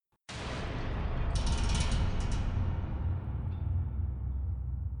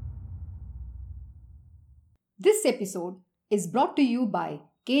This episode is brought to you by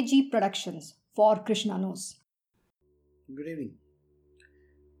KG Productions for Krishna Knows. Good evening.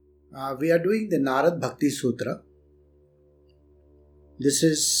 We are doing the Narada Bhakti Sutra. This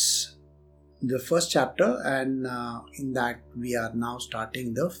is the first chapter, and in that we are now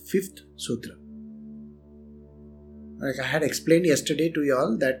starting the fifth sutra. Like I had explained yesterday to you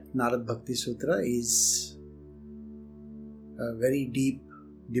all that Narada Bhakti Sutra is a very deep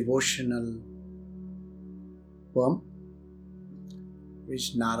devotional poem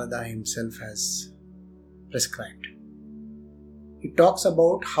which Narada himself has prescribed. It talks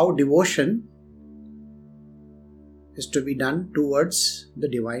about how devotion is to be done towards the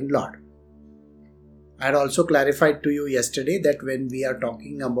Divine Lord. I had also clarified to you yesterday that when we are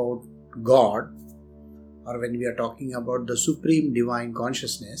talking about God, or when we are talking about the Supreme Divine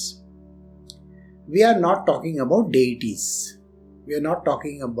Consciousness, we are not talking about deities. We are not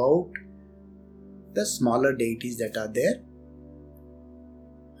talking about the smaller deities that are there.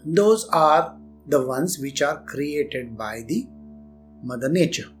 Those are the ones which are created by the Mother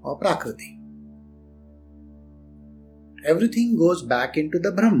Nature or Prakriti. Everything goes back into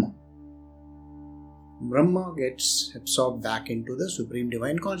the Brahma. Brahma gets absorbed back into the Supreme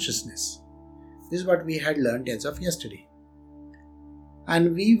Divine Consciousness. This is what we had learnt as of yesterday.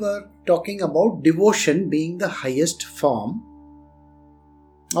 And we were talking about devotion being the highest form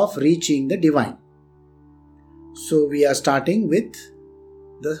of reaching the Divine. So we are starting with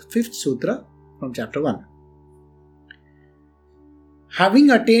the fifth sutra from chapter 1. Having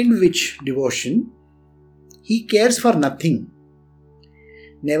attained which devotion, he cares for nothing,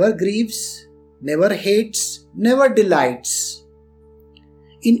 never grieves, never hates, never delights.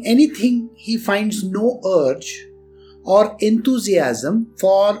 In anything he finds no urge or enthusiasm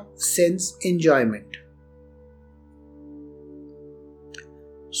for sense enjoyment.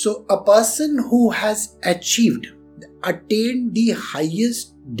 So a person who has attained the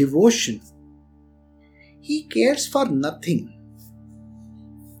highest devotion, he cares for nothing,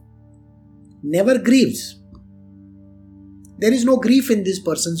 never grieves. There is no grief in this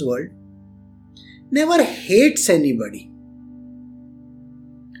person's world. Never hates anybody.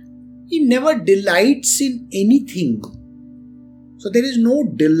 He never delights in anything. So there is no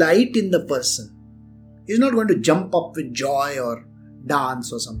delight in the person. He is not going to jump up with joy or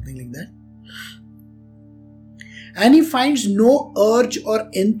dance or something like that. And he finds no urge or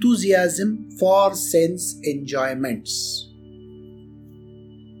enthusiasm for sense enjoyments.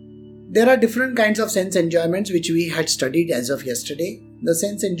 There are different kinds of sense enjoyments which we had studied as of yesterday. The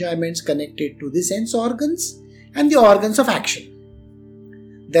sense enjoyments connected to the sense organs and the organs of action.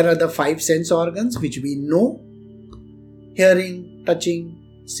 There are the 5 sense organs which we know: hearing, touching,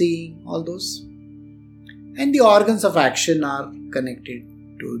 seeing, all those. And the organs of action are connected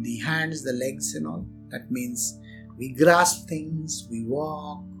to the hands, the legs and all. That means we grasp things, we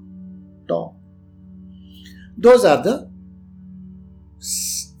walk, talk. Those are the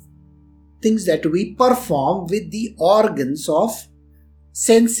things that we perform with the organs of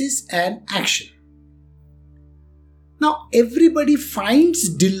senses and action. Now, everybody finds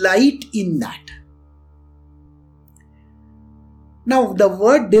delight in that. Now, the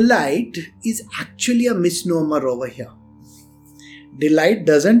word delight is actually a misnomer over here. Delight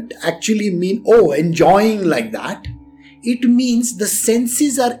doesn't actually mean, enjoying like that. It means the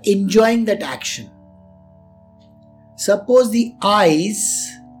senses are enjoying that action. Suppose the eyes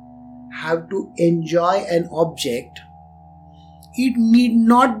have to enjoy an object, it need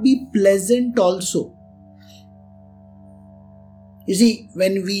not be pleasant also. You see,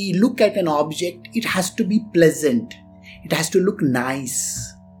 when we look at an object, it has to be pleasant. It has to look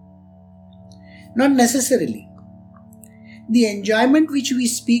nice. Not necessarily. The enjoyment which we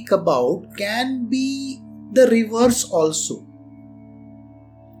speak about can be the reverse also.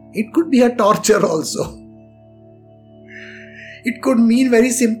 It could be a torture also. It could mean very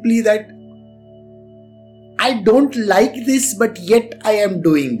simply that I don't like this, but yet I am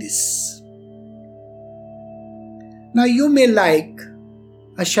doing this. Now you may like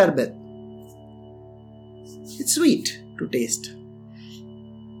a sharbat. It's sweet to taste.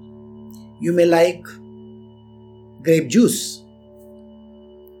 You may like grape juice.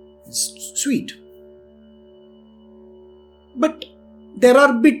 It's sweet. But there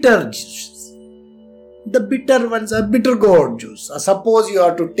are bitter juices. The bitter ones are bitter gourd juice. Suppose you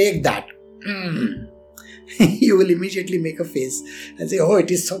are to take that. You will immediately make a face and say, it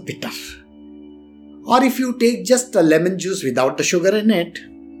is so bitter. Or if you take just a lemon juice without the sugar in it,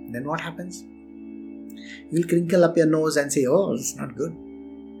 then what happens? You will crinkle up your nose and say, it's not good.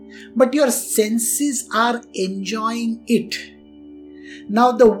 But your senses are enjoying it.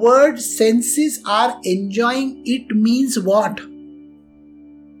 Now the word senses are enjoying it means what?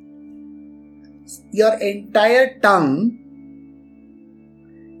 Your entire tongue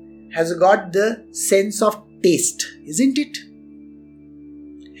has got the sense of taste, isn't it?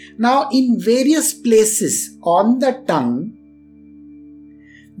 Now in various places on the tongue,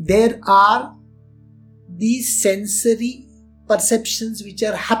 there are these sensory perceptions which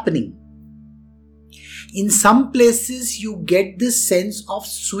are happening. In some places you get this sense of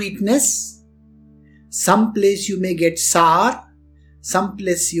sweetness, some place you may get sour, some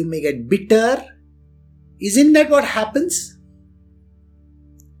place you may get bitter. Isn't that what happens?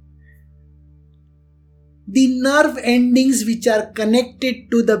 The nerve endings which are connected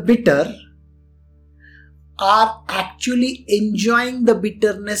to the bitter are actually enjoying the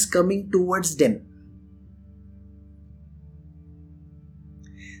bitterness coming towards them.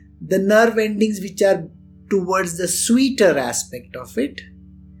 The nerve endings which are towards the sweeter aspect of it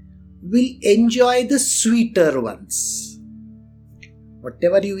will enjoy the sweeter ones.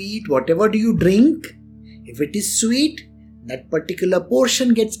 Whatever you eat, whatever do you drink, if it is sweet, that particular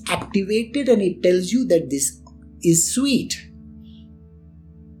portion gets activated and it tells you that this is sweet.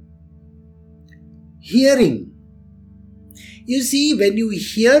 Hearing. You see, when you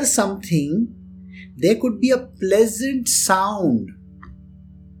hear something, there could be a pleasant sound.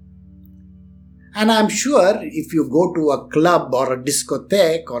 And I'm sure if you go to a club or a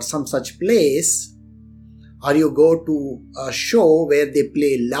discotheque or some such place, or you go to a show where they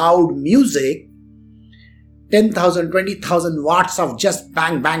play loud music, 10,000, 20,000 watts of just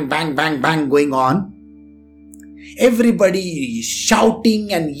bang, bang, bang, bang, bang going on. Everybody is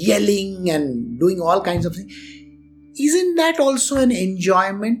shouting and yelling and doing all kinds of things. Isn't that also an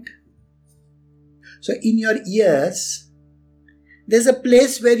enjoyment? So in your ears, there's a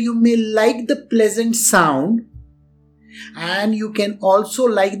place where you may like the pleasant sound and you can also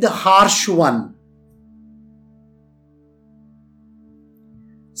like the harsh one.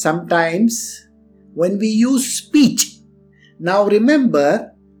 Sometimes when we use speech, now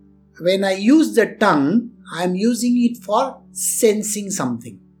remember, when I use the tongue, I am using it for sensing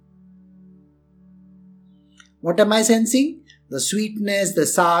something. What am I sensing? The sweetness, the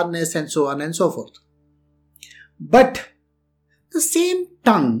sourness, and so on and so forth. But the same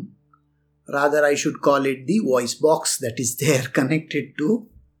tongue, rather I should call it the voice box that is there connected to.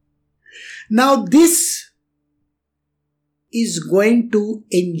 Now this is going to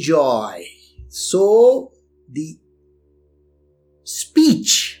enjoy. So the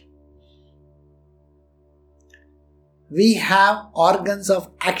speech, we have organs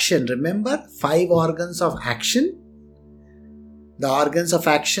of action. Remember, 5 organs of action. The organs of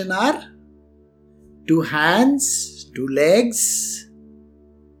action are 2 hands, 2 legs,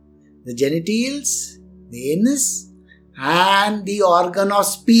 the genitals, the anus, and the organ of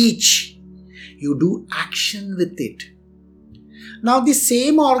speech. You do action with it. Now the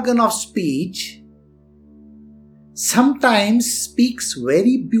same organ of speech sometimes speaks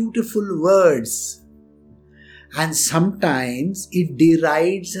very beautiful words and sometimes it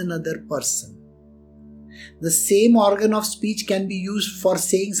derides another person. The same organ of speech can be used for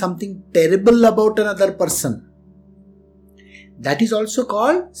saying something terrible about another person. That is also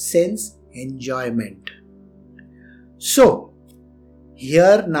called sense enjoyment. So,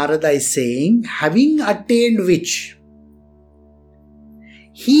 here Narada is saying, having attained which,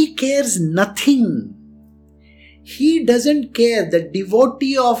 he cares nothing. He doesn't care. The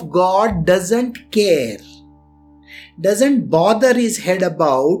devotee of God doesn't care. Doesn't bother his head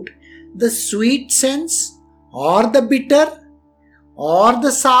about the sweet sense or the bitter or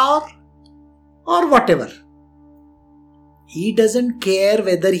the sour or whatever. He doesn't care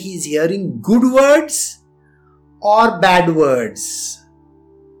whether he is hearing good words or bad words.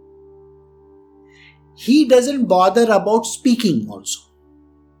 He doesn't bother about speaking also.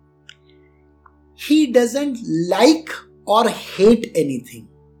 He doesn't like or hate anything.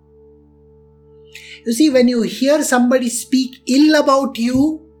 You see, when you hear somebody speak ill about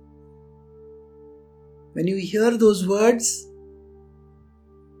you, when you hear those words,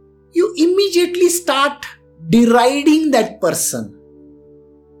 you immediately start deriding that person.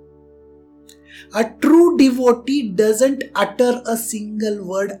 A true devotee doesn't utter a single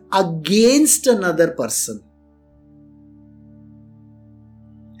word against another person.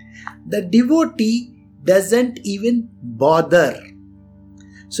 The devotee doesn't even bother.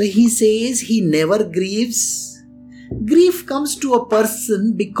 So he says he never grieves. Grief comes to a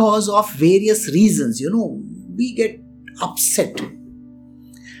person because of various reasons. We get upset.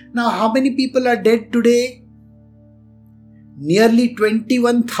 Now, how many people are dead today? Nearly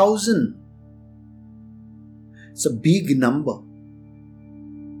 21,000. It's a big number.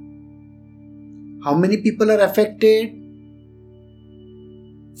 How many people are affected?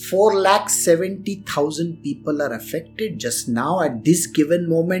 4,70,000 people are affected just now at this given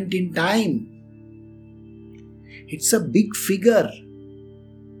moment in time. It's a big figure.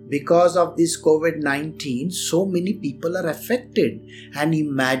 Because of this COVID-19, so many people are affected. And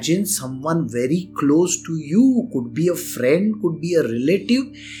imagine someone very close to you, could be a friend, could be a relative,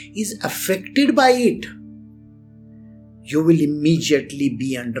 is affected by it. You will immediately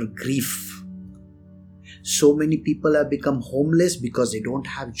be under grief. So many people have become homeless because they don't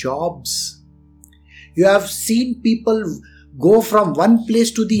have jobs. You have seen people go from one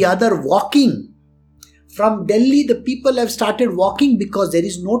place to the other walking. From Delhi, the people have started walking because there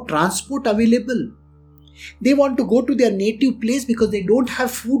is no transport available. They want to go to their native place because they don't have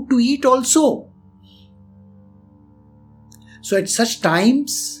food to eat also. So at such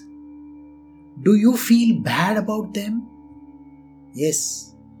times, do you feel bad about them? Yes.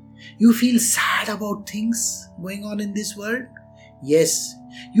 You feel sad about things going on in this world? Yes.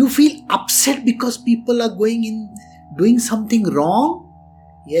 You feel upset because people are doing something wrong?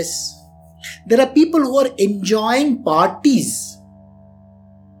 Yes. There are people who are enjoying parties.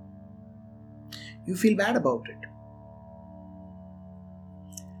 You feel bad about it.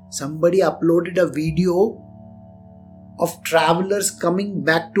 Somebody uploaded a video of travelers coming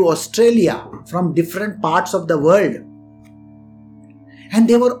back to Australia from different parts of the world. And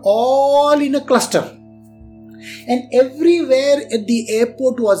they were all in a cluster. And everywhere at the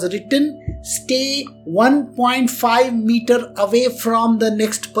airport was written, stay 1.5 meter away from the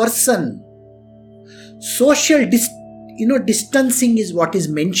next person. Social distancing is what is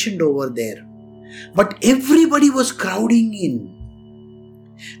mentioned over there. But everybody was crowding in.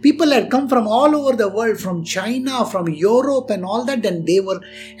 People had come from all over the world, from China, from Europe and all that, and they were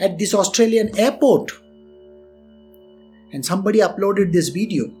at this Australian airport. And somebody uploaded this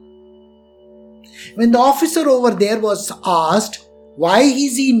video. When the officer over there was asked, why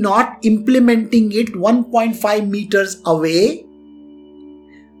is he not implementing it 1.5 meters away,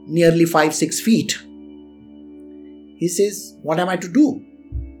 nearly 5-6 feet? He says, what am I to do?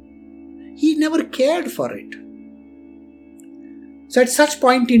 He never cared for it. So at such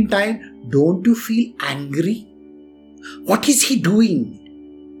point in time, don't you feel angry? What is he doing?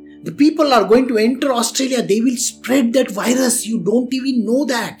 The people are going to enter Australia. They will spread that virus. You don't even know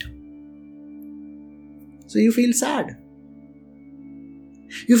that. So you feel sad.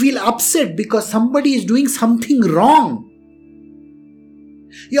 You feel upset because somebody is doing something wrong.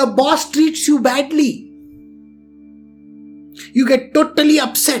 Your boss treats you badly. You get totally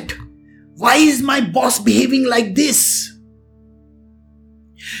upset. Why is my boss behaving like this?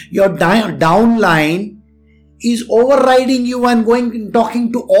 Your downline is overriding you and going and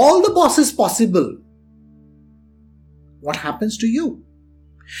talking to all the bosses possible. What happens to you?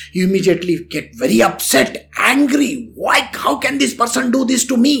 You immediately get very upset, angry. Why? How can this person do this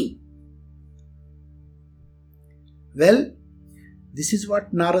to me? Well, this is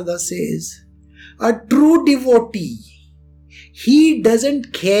what Narada says. A true devotee, he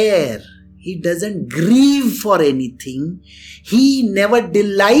doesn't care. He doesn't grieve for anything. He never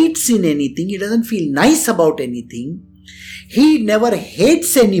delights in anything. He doesn't feel nice about anything. He never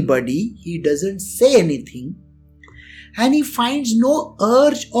hates anybody. He doesn't say anything. And he finds no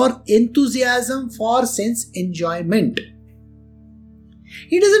urge or enthusiasm for sense enjoyment.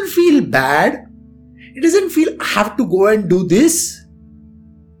 He doesn't feel bad. He doesn't feel, I have to go and do this.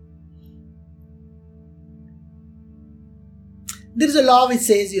 There is a law which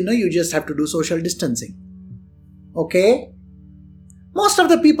says, you just have to do social distancing. Okay? Most of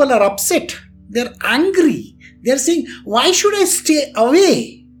the people are upset. They're angry. They're saying, why should I stay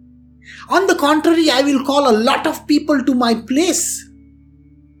away? On the contrary, I will call a lot of people to my place.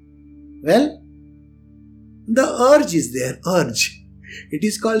 Well, the urge is there. Urge. It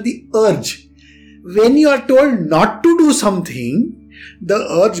is called the urge. When you are told not to do something, the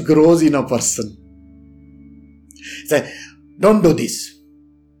urge grows in a person. So, don't do this.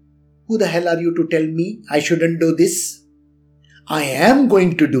 Who the hell are you to tell me I shouldn't do this? I am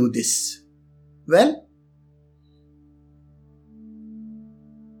going to do this. Well,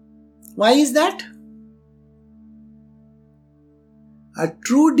 why is that? A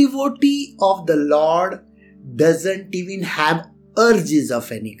true devotee of the Lord doesn't even have urges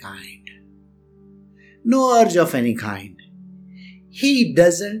of any kind. No urge of any kind. He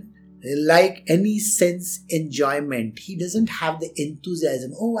doesn't like any sense enjoyment. He doesn't have the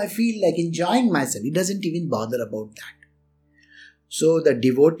enthusiasm. Oh, I feel like enjoying myself. He doesn't even bother about that. So the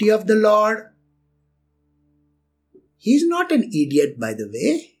devotee of the Lord, he's not an idiot, by the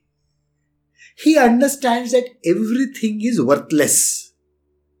way. He understands that everything is worthless.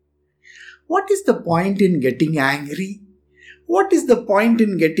 What is the point in getting angry? What is the point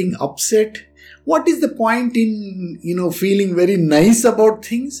in getting upset? What is the point in, feeling very nice about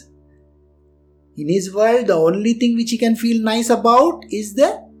things? In his world, the only thing which he can feel nice about is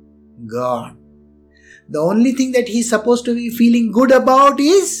the God. The only thing that he is supposed to be feeling good about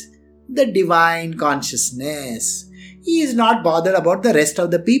is the divine consciousness. He is not bothered about the rest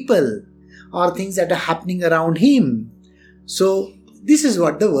of the people or things that are happening around him. So, this is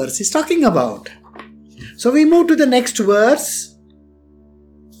what the verse is talking about. So, we move to the next verse.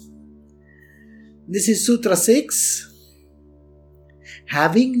 This is Sutra 6.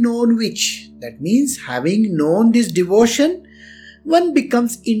 Having known which, that means having known this devotion, one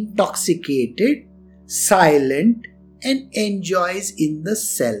becomes intoxicated, silent, and enjoys in the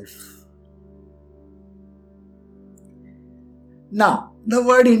self. Now, the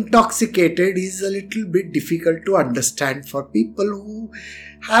word intoxicated is a little bit difficult to understand for people who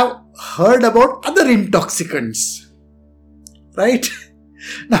have heard about other intoxicants. Right?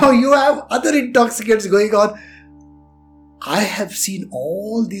 Now you have other intoxicants going on. I have seen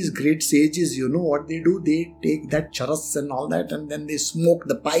all these great sages, what they do? They take that charas and all that and then they smoke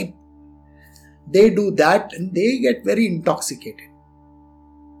the pipe. They do that and they get very intoxicated.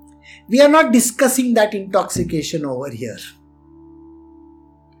 We are not discussing that intoxication over here.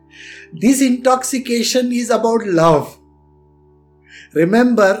 This intoxication is about love.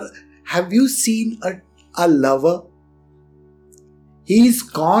 Remember, have you seen a lover? He is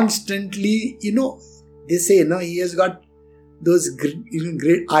constantly, they say, he has got those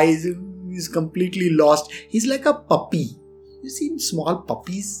great eyes. He's completely lost. He's like a puppy. You seen small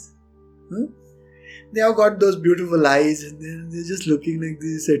puppies? Huh? They have got those beautiful eyes and they're just looking like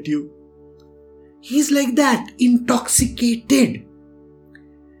this at you. He's like that, intoxicated.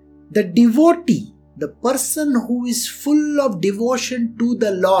 The devotee, the person who is full of devotion to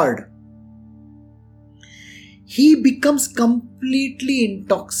the Lord, he becomes completely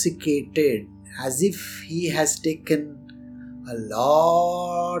intoxicated, as if he has taken a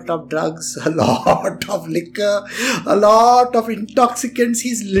lot of drugs, a lot of liquor, a lot of intoxicants.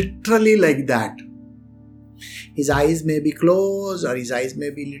 He's literally like that. His eyes may be closed or his eyes may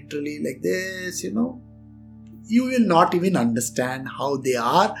be literally like this, You will not even understand how they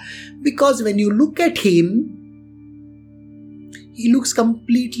are, because when you look at him, he looks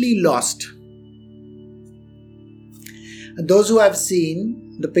completely lost. Those who have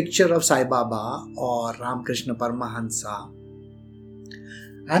seen the picture of Sai Baba or Ramakrishna Paramahansa,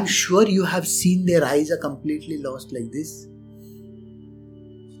 I'm sure you have seen their eyes are completely lost like this.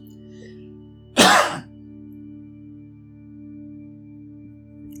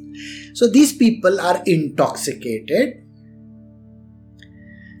 So these people are intoxicated.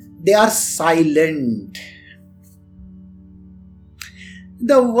 They are silent.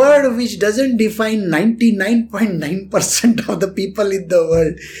 The word which doesn't define 99.9% of the people in the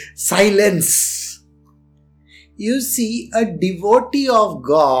world, silence. You see, a devotee of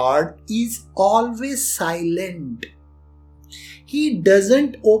God is always silent. He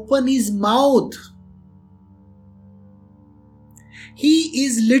doesn't open his mouth. He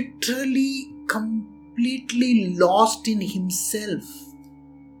is literally completely lost in himself.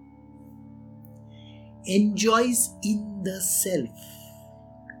 Enjoys in the self.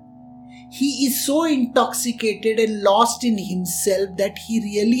 He is so intoxicated and lost in himself that he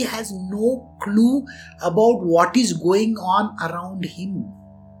really has no clue about what is going on around him.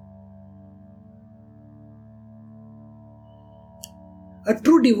 A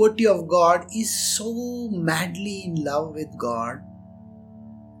true devotee of God is so madly in love with God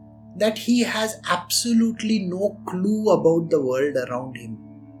that he has absolutely no clue about the world around him.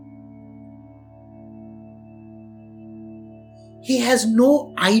 He has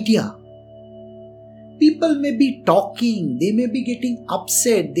no idea. People may be talking, they may be getting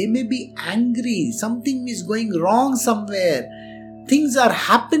upset, they may be angry, something is going wrong somewhere. Things are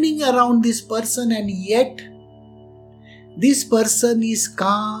happening around this person, and yet this person is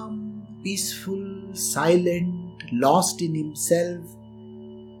calm, peaceful, silent, lost in himself,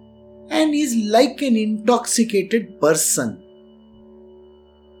 and is like an intoxicated person.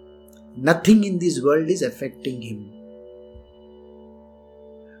 Nothing in this world is affecting him.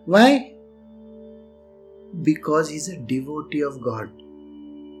 Why? Because he's a devotee of God.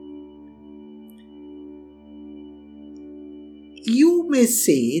 You may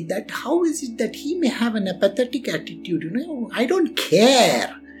say that how is it that he may have an apathetic attitude? I don't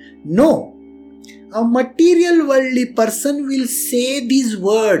care. No. A material worldly person will say these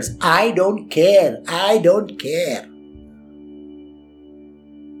words, I don't care, I don't care.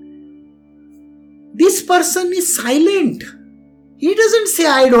 This person is silent. He doesn't say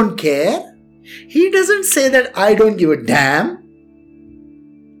I don't care. He doesn't say that I don't give a damn.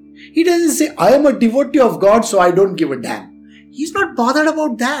 He doesn't say I am a devotee of God, so I don't give a damn. He's not bothered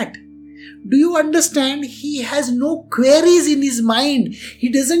about that. Do you understand? He has no queries in his mind. He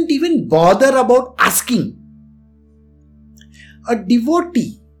doesn't even bother about asking. A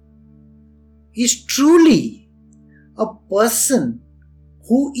devotee is truly a person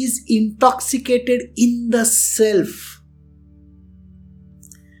who is intoxicated in the self.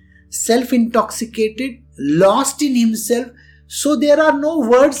 Self-intoxicated, lost in himself. So there are no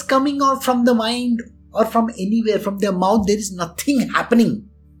words coming out from the mind or from anywhere, from their mouth. There is nothing happening.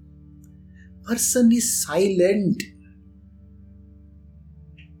 Person is silent.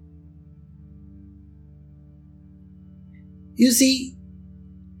 You see,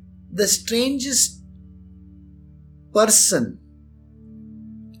 the strangest person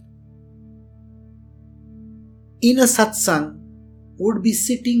in a satsang would be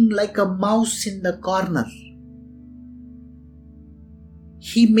sitting like a mouse in the corner.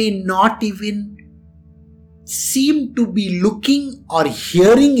 He may not even seem to be looking or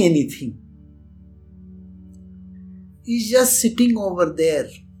hearing anything. He's just sitting over there,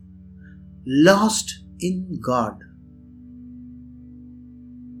 lost in God.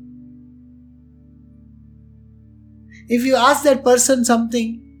 If you ask that person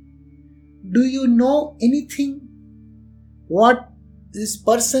something, do you know anything what this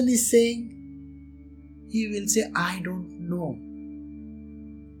person is saying? He will say, I don't know.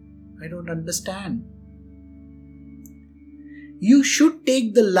 I don't understand. You should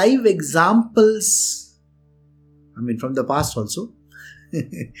take the live examples, from the past also.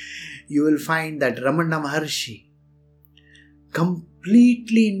 You will find that Ramana Maharshi,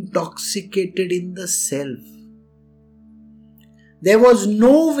 completely intoxicated in the self. There was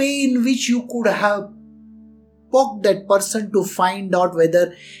no way in which you could have poked that person to find out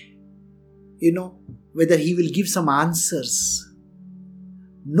whether he will give some answers.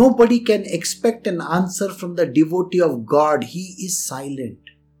 Nobody can expect an answer from the devotee of God. He is silent.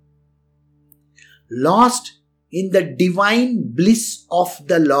 Lost in the divine bliss of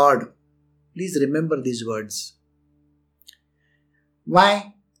the Lord. Please remember these words.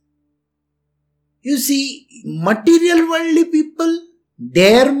 Why? You see, material worldly people,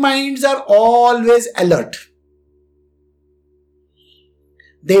 their minds are always alert.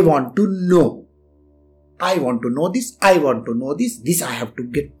 They want to know. I want to know this, I want to know this, this I have to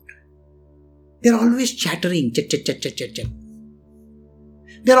get. They're always chattering, chat.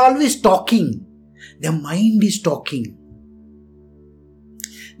 They're always talking. Their mind is talking.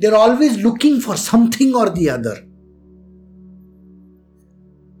 They're always looking for something or the other.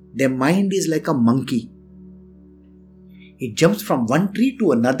 Their mind is like a monkey. It jumps from one tree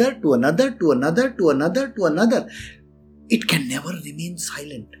to another, to another, to another, to another, to another. It can never remain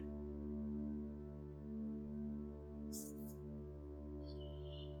silent.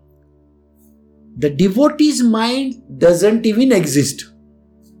 The devotee's mind doesn't even exist.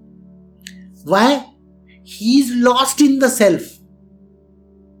 Why? He is lost in the self.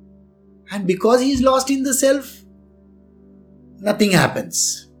 And because he is lost in the self, nothing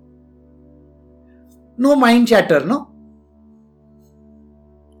happens. No mind chatter, no?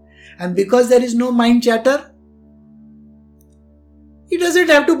 And because there is no mind chatter, he doesn't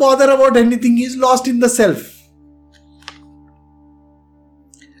have to bother about anything. He is lost in the self.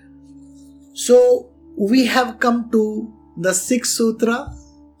 So, we have come to the 6th sutra,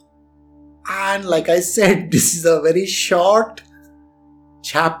 and like I said, this is a very short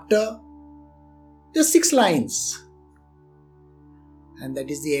chapter, just 6 lines, and that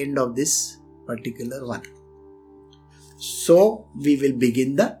is the end of this particular one. So, we will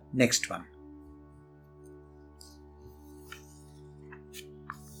begin the next one.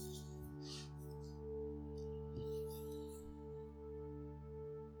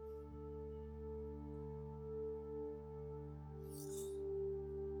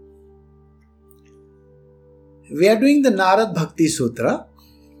 We are doing the Narada Bhakti Sutra.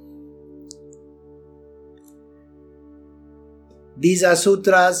 These are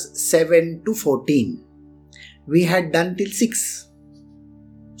sutras 7 to 14. We had done till 6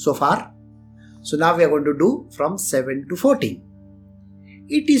 so far. So now we are going to do from 7 to 14.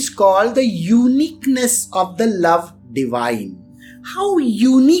 It is called the uniqueness of the love divine. How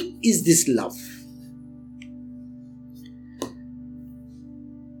unique is this love?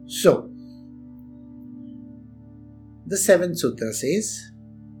 So, the 7th sutra says,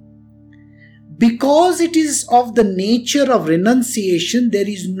 because it is of the nature of renunciation, there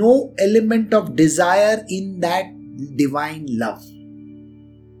is no element of desire in that divine love.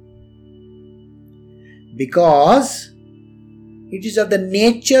 Because it is of the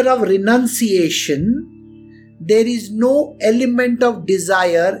nature of renunciation. There is no element of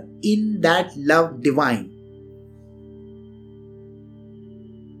desire in that love divine.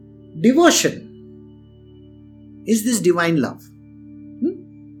 Devotion is this divine love.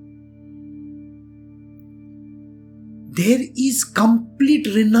 There is complete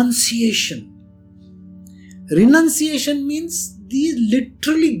renunciation. Renunciation means these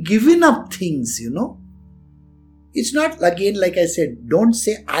literally given up things, It's not, again, like I said, don't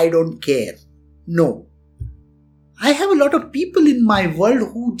say I don't care. No. I have a lot of people in my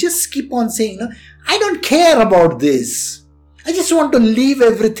world who just keep on saying, I don't care about this. I just want to leave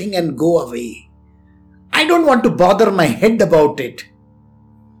everything and go away. I don't want to bother my head about it.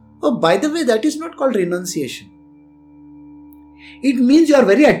 Oh, by the way, that is not called renunciation. It means you are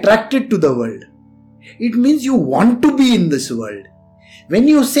very attracted to the world. It means you want to be in this world. When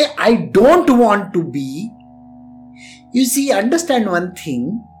you say, I don't want to be, you see, understand one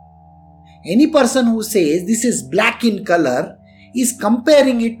thing. Any person who says this is black in color is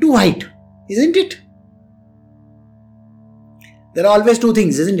comparing it to white, isn't it? There are always two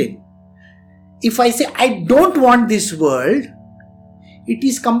things, isn't it? If I say I don't want this world, it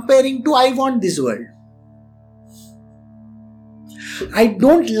is comparing to I want this world. I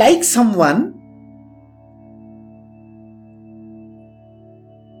don't like someone.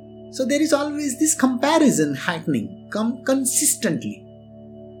 So there is always this comparison happening consistently.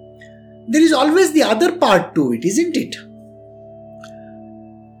 There is always the other part to it, isn't it?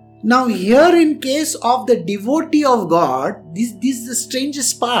 Now here in case of the devotee of God, this is the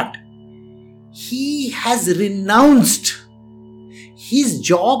strangest part. He has renounced. His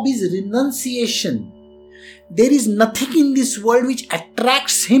job is renunciation. There is nothing in this world which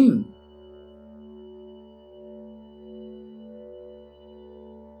attracts him.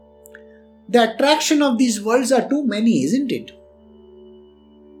 The attraction of these worlds are too many, isn't it?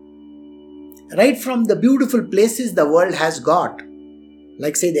 Right from the beautiful places the world has got,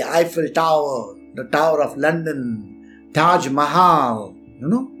 like say the Eiffel Tower, the Tower of London, Taj Mahal,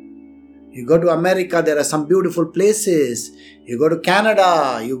 You go to America, there are some beautiful places. You go to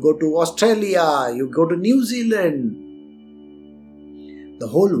Canada, you go to Australia, you go to New Zealand. The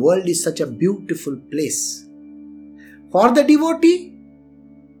whole world is such a beautiful place. For the devotee,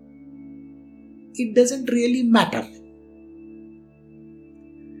 it doesn't really matter.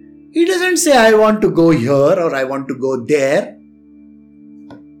 He doesn't say, I want to go here or I want to go there.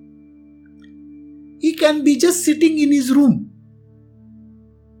 He can be just sitting in his room.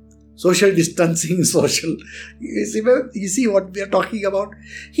 Social distancing, you see what we are talking about?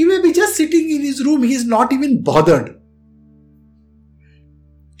 He may be just sitting in his room, he is not even bothered.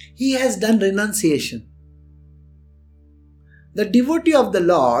 He has done renunciation. The devotee of the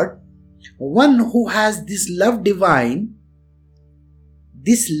Lord, one who has this love divine,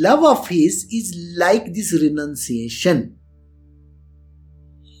 this love of his is like this renunciation.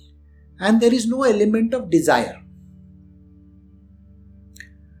 And there is no element of desire.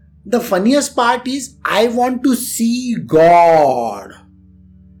 The funniest part is, I want to see God.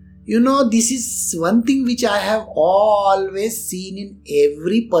 This is one thing which I have always seen in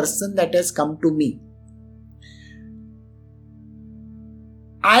every person that has come to me.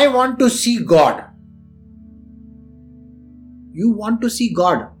 I want to see God. You want to see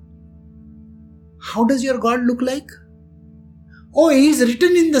God. How does your God look like? Oh, he is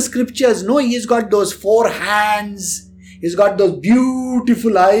written in the scriptures. No, he has got those 4 hands. He's got those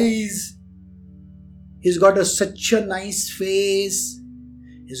beautiful eyes. He's got such a nice face.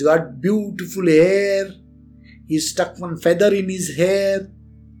 He's got beautiful hair. He's stuck one feather in his hair.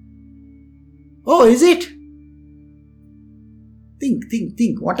 Oh, is it?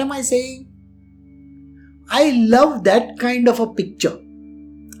 Think. What am I saying? I love that kind of a picture.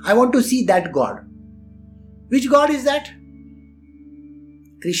 I want to see that God. Which God is that?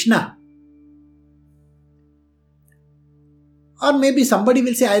 Krishna. Or maybe somebody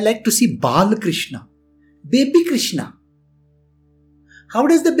will say, I like to see Bal Krishna. Baby Krishna. How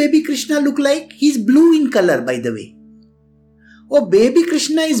does the baby Krishna look like? He's blue in color, by the way. Oh, baby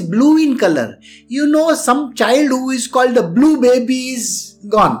Krishna is blue in color. Some child who is called the blue baby is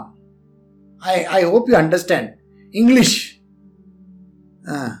gone. I hope you understand. English.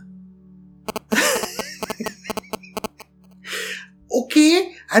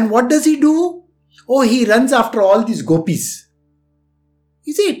 Okay, and what does he do? Oh, he runs after all these gopis.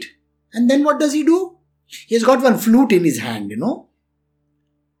 Is it? And then what does he do? He has got one flute in his hand,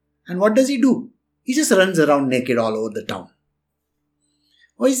 And what does he do? He just runs around naked all over the town.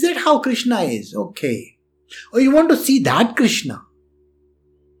 Oh, is that how Krishna is? Okay. Oh, you want to see that Krishna?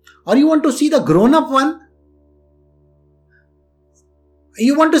 Or you want to see the grown-up one?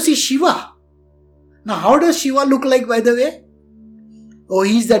 You want to see Shiva. Now, how does Shiva look like, by the way? Oh,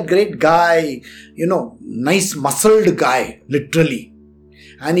 he's that great guy, nice muscled guy, literally.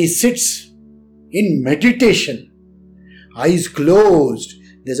 And he sits in meditation, eyes closed.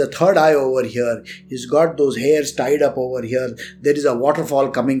 There's a third eye over here. He's got those hairs tied up over here. There is a waterfall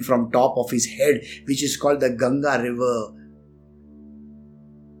coming from top of his head, which is called the Ganga River.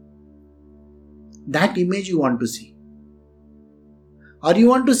 That image you want to see. Or you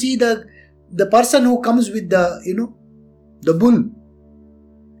want to see the person who comes with the bull.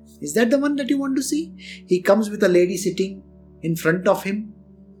 Is that the one that you want to see? He comes with a lady sitting in front of him.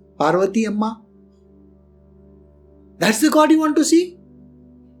 Parvati Amma. That's the God you want to see?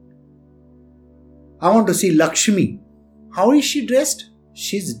 I want to see Lakshmi. How is she dressed?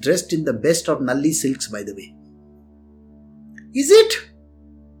 She's dressed in the best of Nalli silks, by the way. Is it?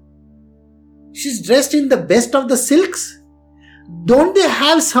 She's dressed in the best of the silks? Don't they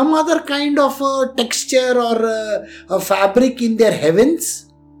have some other kind of a texture or a fabric in their heavens?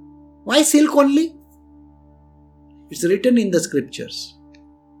 Why silk only? It's written in the scriptures.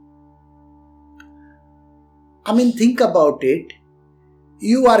 Think about it.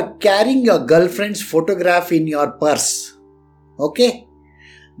 You are carrying your girlfriend's photograph in your purse. Okay?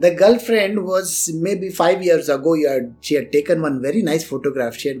 The girlfriend was maybe 5 years ago, she had taken one very nice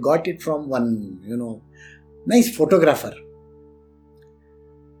photograph. She had got it from one, nice photographer.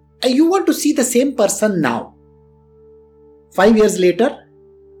 And you want to see the same person now. 5 years later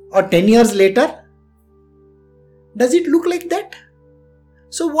or 10 years later. Does it look like that?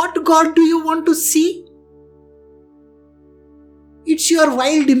 So what God do you want to see? It's your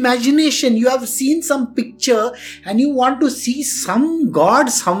wild imagination. You have seen some picture and you want to see some God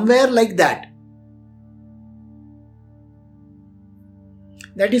somewhere like that.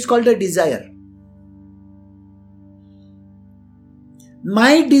 That is called a desire.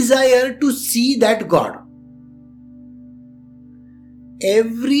 My desire to see that God.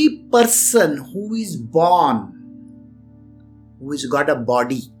 Every person who is born, who has got a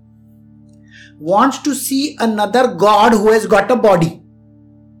body, wants to see another God who has got a body.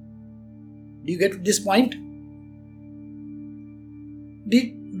 Do you get this point?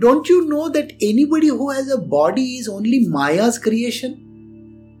 Don't you know that anybody who has a body is only Maya's creation?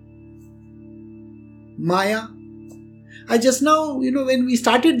 Maya. I just now, when we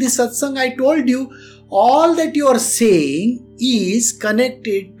started this satsang, I told you all that you are saying is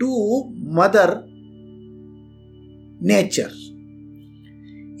connected to Mother Nature.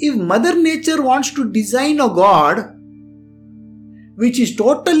 If Mother Nature wants to design a God which is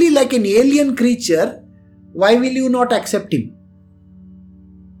totally like an alien creature, why will you not accept him?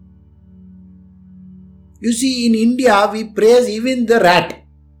 You see, in India, we praise even the rat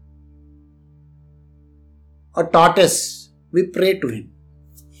or tortoise. We pray to him.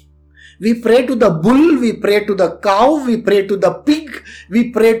 We pray to the bull, we pray to the cow, we pray to the pig,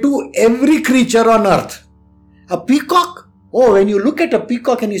 we pray to every creature on earth. A peacock? Oh, when you look at a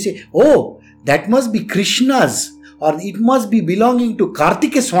peacock and you say, oh, that must be Krishna's, or it must be belonging to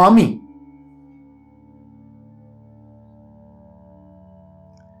Kartikeya Swami.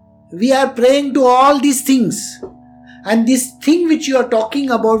 We are praying to all these things. And this thing which you are talking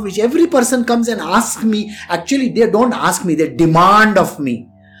about, which every person comes and asks me, actually they don't ask me, they demand of me.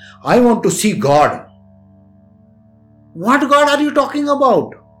 I want to see God. What God are you talking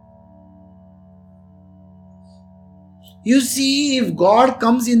about? You see, if God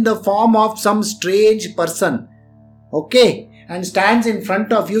comes in the form of some strange person, okay, and stands in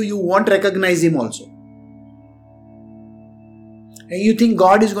front of you, you won't recognize him also. And you think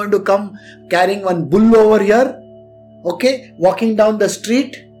God is going to come carrying one bull over here, okay, walking down the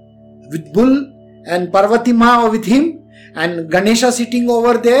street with bull and Parvati Ma with him and Ganesha sitting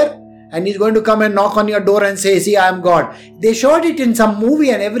over there, and he's going to come and knock on your door and say, see, I am God. They showed it in some movie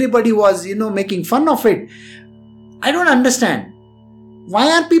and everybody was, making fun of it. I don't understand.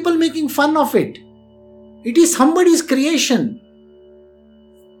 Why are people making fun of it? It is somebody's creation.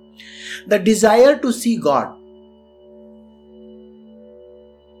 The desire to see God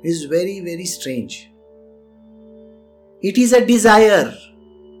is very, very strange. It is a desire.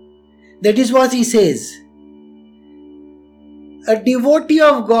 That is what he says. A devotee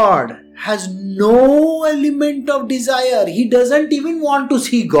of God has no element of desire. He doesn't even want to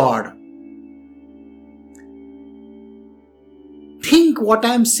see God. Think what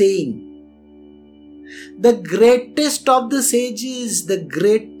I am saying. The greatest of the sages, the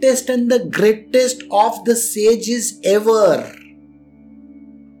greatest and the greatest of the sages ever.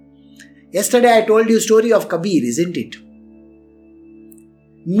 Yesterday I told you a story of Kabir, isn't it?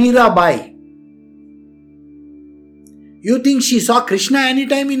 Mirabai. You think she saw Krishna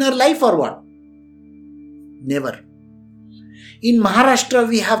anytime in her life or what? Never. In Maharashtra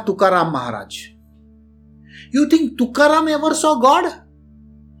we have Tukaram Maharaj. You think Tukaram ever saw God?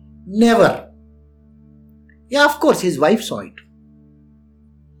 Never. Yeah, of course his wife saw it.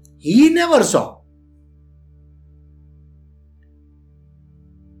 He never saw.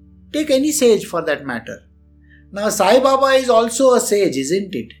 Take any sage for that matter. Now Sai Baba is also a sage,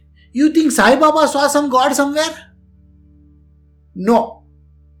 isn't it? You think Sai Baba saw some God somewhere? No.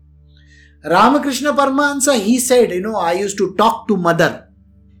 Ramakrishna Paramahansa, he said, I used to talk to mother.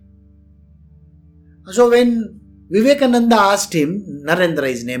 So when Vivekananda asked him, Narendra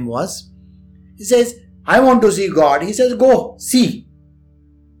his name was, he says, I want to see God. He says, go, see.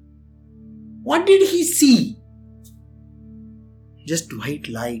 What did he see? Just white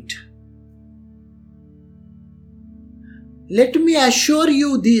light. Let me assure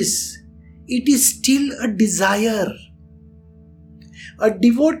you this, it is still a desire. A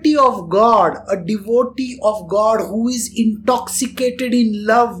devotee of God who is intoxicated in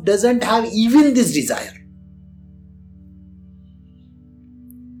love doesn't have even this desire.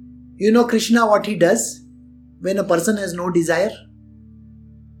 You know Krishna what he does when a person has no desire?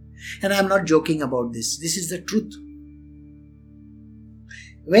 And I am not joking about this. This is the truth.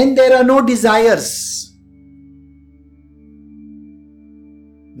 When there are no desires,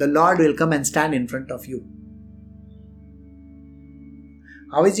 the Lord will come and stand in front of you.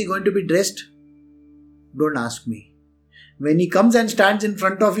 How is he going to be dressed? Don't ask me. When he comes and stands in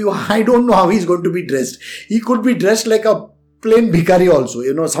front of you, I don't know how he's going to be dressed. He could be dressed like a plain bhikari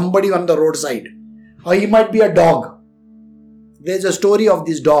also, somebody on the roadside. Or he might be a dog. There's a story of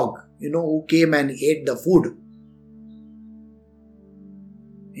this dog, who came and ate the food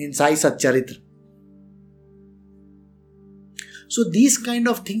in Sai Satcharitra. So these kind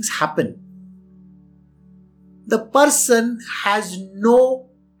of things happen. The person has no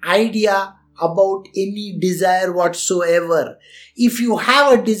idea about any desire whatsoever. If you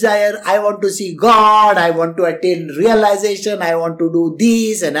have a desire, I want to see God, I want to attain realization, I want to do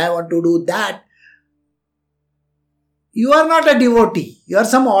this and I want to do that. You are not a devotee. You are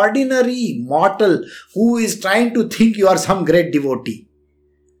some ordinary mortal who is trying to think you are some great devotee.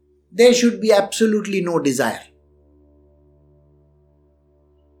 There should be absolutely no desire.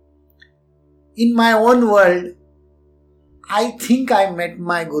 In my own world, I think I met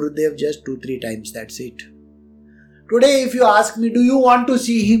my Gurudev just 2-3 times, that's it. Today if you ask me, do you want to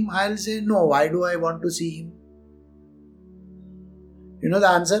see him? I'll say no, why do I want to see him? You know the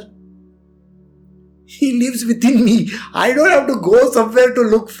answer? He lives within me. I don't have to go somewhere to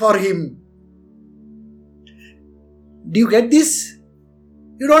look for him. Do you get this?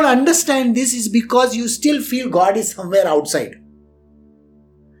 You don't understand this is because you still feel God is somewhere outside.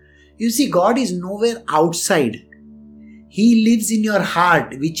 You see, God is nowhere outside. He lives in your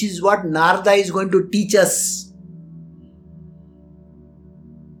heart, which is what Narada is going to teach us.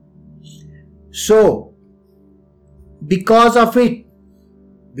 So, because of it,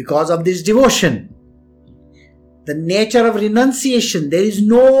 because of this devotion, the nature of renunciation, there is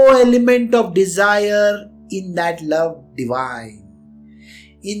no element of desire in that love divine.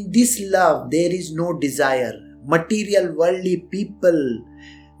 In this love, there is no desire. Material worldly people,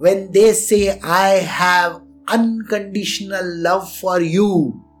 when they say, I have unconditional love for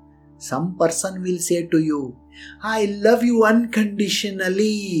you, some person will say to you, I love you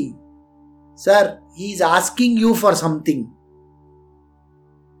unconditionally. Sir, he is asking you for something.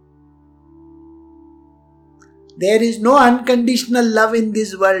 There is no unconditional love in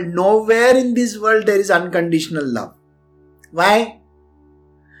this world. Nowhere in this world there is unconditional love. Why?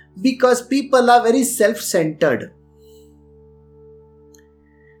 Because people are very self-centered.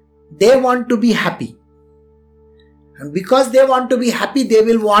 They want to be happy. And because they want to be happy, they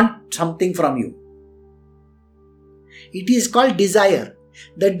will want something from you. It is called desire.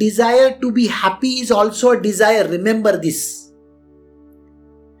 The desire to be happy is also a desire. Remember this.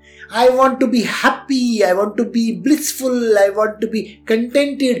 I want to be happy. I want to be blissful. I want to be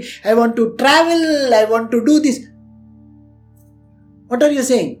contented. I want to travel. I want to do this. What are you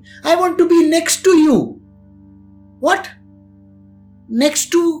saying? I want to be next to you. What?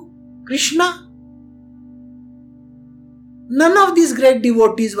 Next to Krishna? None of these great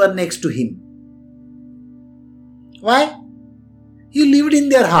devotees were next to him. Why? He lived in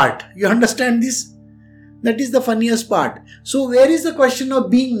their heart. You understand this? That is the funniest part. So where is the question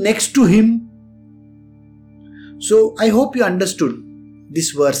of being next to him? So I hope you understood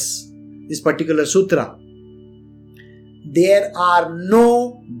this verse, this particular sutra. There are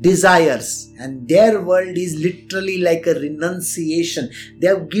no desires and their world is literally like a renunciation. They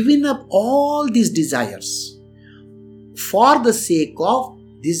have given up all these desires. for the sake of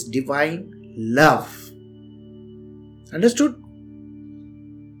this divine love. Understood?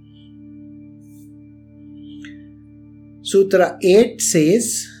 Sutra 8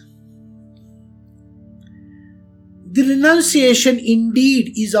 says, the renunciation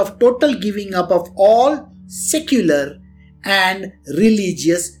indeed is of total giving up of all secular and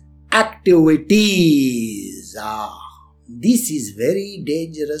religious activities. This is very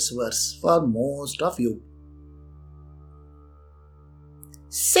dangerous verse for most of you.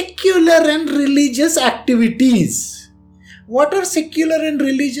 Secular and religious activities. What are secular and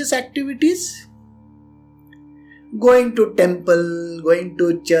religious activities? Going to temple, going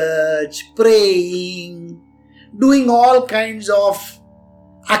to church, praying, doing all kinds of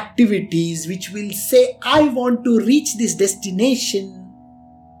activities which will say, I want to reach this destination.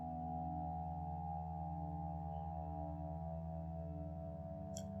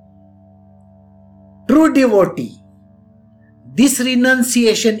 True devotee, this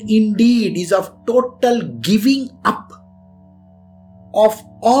renunciation indeed is of total giving up of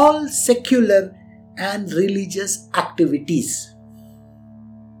all secular and religious activities.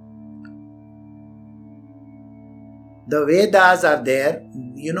 The Vedas are there.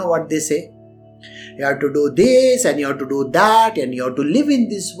 You know what they say? You have to do this and you have to do that and you have to live in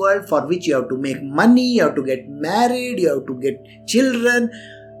this world for which you have to make money, you have to get married, you have to get children.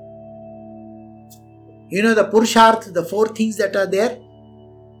 You know the Purusharth, the 4 things that are there?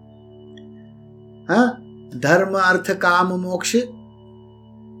 Dharma, Artha, Kama, Moksha.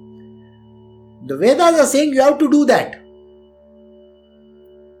 The Vedas are saying you have to do that.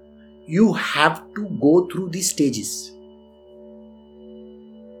 You have to go through these stages.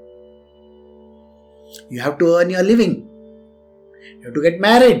 You have to earn your living. You have to get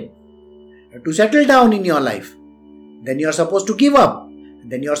married. You have to settle down in your life. Then you are supposed to give up.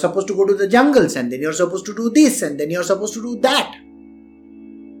 Then you are supposed to go to the jungles. And then you are supposed to do this. And then you are supposed to do that.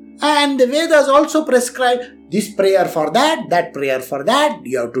 And the Vedas also prescribe this prayer for that, that prayer for that.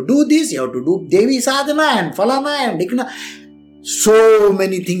 You have to do this. You have to do Devi Sadhana and Falana and Dikna. So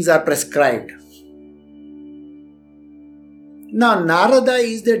many things are prescribed. Now, Narada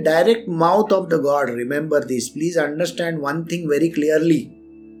is the direct mouth of the God. Remember this. Please understand one thing very clearly.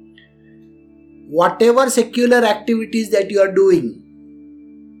 Whatever secular activities that you are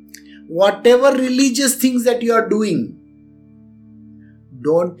doing, whatever religious things that you are doing,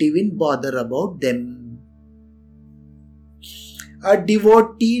 don't even bother about them. A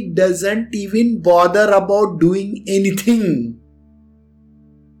devotee doesn't even bother about doing anything.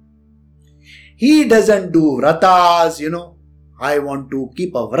 He doesn't do vratas, I want to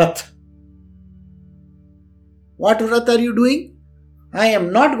keep a vrat. What vrat are you doing? I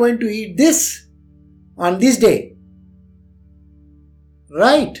am not going to eat this on this day.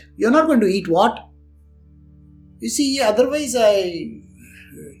 Right? You're not going to eat what? You see, otherwise I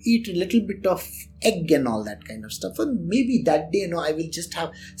eat a little bit of egg and all that kind of stuff. And maybe that day, I will just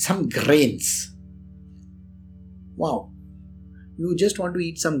have some grains. Wow. You just want to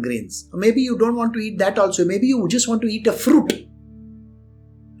eat some grains. Or maybe you don't want to eat that also. Maybe you just want to eat a fruit.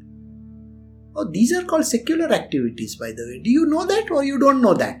 Oh, these are called secular activities, by the way. Do you know that or you don't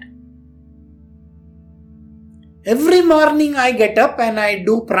know that? Every morning I get up and I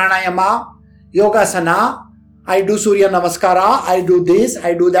do pranayama, yogasana, I do Surya Namaskara, I do this,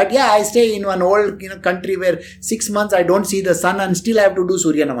 I do that. Yeah, I stay in one old country where 6 months I don't see the sun and still I have to do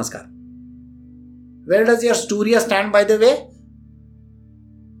Surya Namaskar. Where does your Surya stand, by the way?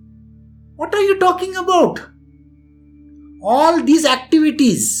 What are you talking about? All these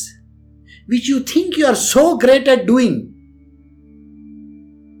activities which you think you are so great at doing,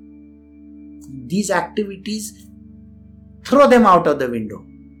 these activities, throw them out of the window.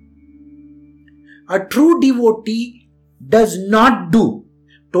 A true devotee does not do,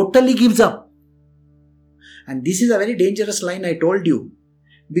 totally gives up. And this is a very dangerous line, I told you,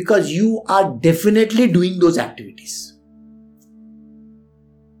 because you are definitely doing those activities.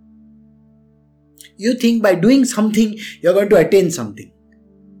 You think by doing something, you are going to attain something.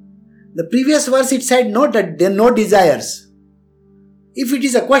 The previous verse it said that there are no desires. If it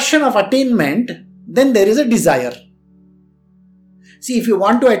is a question of attainment, then there is a desire. See, if you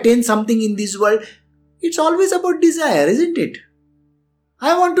want to attain something in this world, it's always about desire, isn't it?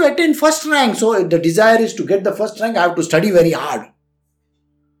 I want to attain first rank, so the desire is to get the first rank, I have to study very hard.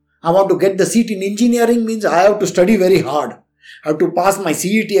 I want to get the seat in engineering means I have to study very hard. I have to pass my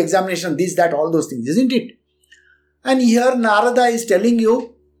CET examination, this, that, all those things, isn't it? And here Narada is telling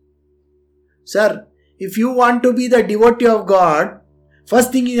you, sir, if you want to be the devotee of God,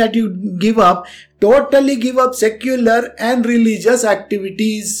 first thing is that you totally give up secular and religious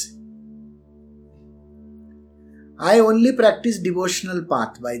activities. I only practice devotional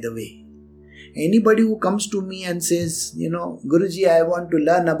path, by the way. Anybody who comes to me and says, Guruji, I want to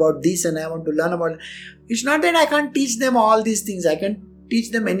learn about this and I want to learn about... It's not that I can't teach them all these things. I can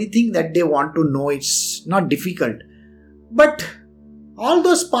teach them anything that they want to know. It's not difficult. But all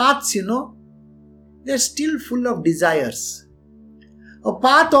those paths, they're still full of desires. A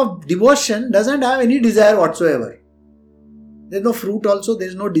path of devotion doesn't have any desire whatsoever. There's no fruit also,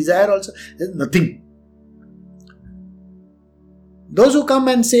 there's no desire also, there's nothing. Those who come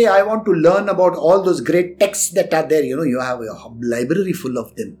and say, I want to learn about all those great texts that are there, you have a library full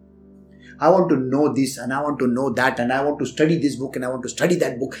of them. I want to know this and I want to know that and I want to study this book and I want to study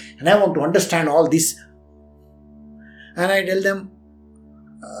that book and I want to understand all this. And I tell them,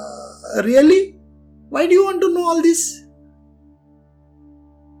 really? Why do you want to know all this?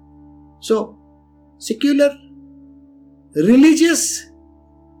 So, secular, religious,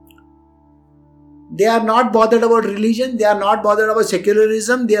 they are not bothered about religion, they are not bothered about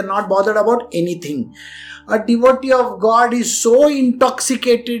secularism, they are not bothered about anything. A devotee of God is so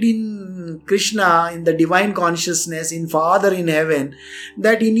intoxicated in Krishna, in the divine consciousness, in Father in heaven,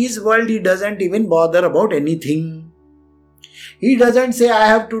 that in his world he doesn't even bother about anything. He doesn't say, I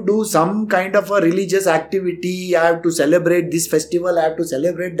have to do some kind of a religious activity, I have to celebrate this festival, I have to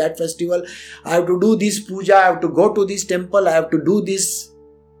celebrate that festival, I have to do this puja, I have to go to this temple, I have to do this.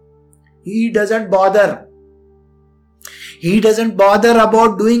 He doesn't bother. He doesn't bother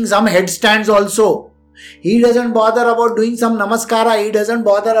about doing some headstands also. He doesn't bother about doing some namaskara. He doesn't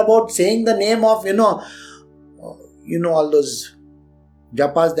bother about saying the name of, all those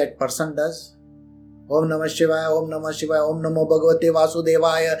japas that person does. Om Namah Shivaya, Om Namah Shivaya, Om Namo Bhagavate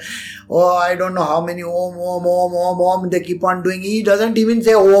Vasudevaya. Oh, I don't know how many Om, they keep on doing. He doesn't even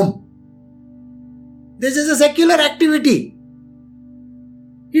say Om. This is a secular activity.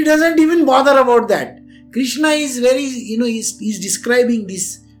 He doesn't even bother about that. Krishna is very, he's describing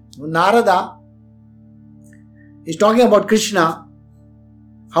this. Narada is talking about Krishna,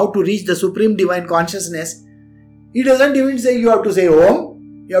 how to reach the supreme divine consciousness. He doesn't even say you have to say Om.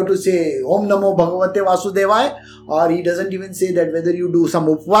 You have to say Om Namo Bhagavate Vasudevaya. Or he doesn't even say that whether you do some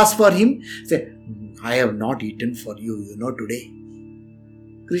upvas for him. Say, I have not eaten for you, today.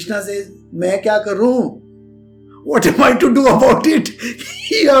 Krishna says, Main kya karu? What am I to do about it?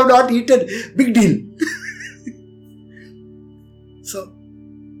 You have not eaten. Big deal. So,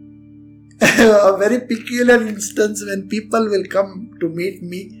 a very peculiar instance when people will come to meet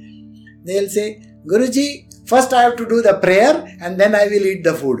me, they'll say, Guruji, first I have to do the prayer and then I will eat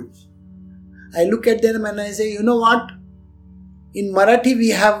the food. I look at them and I say, you know what? In Marathi we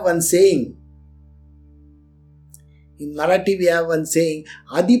have one saying.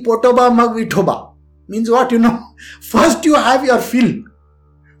 Adi potoba mag vithoba. Means what, First you have your food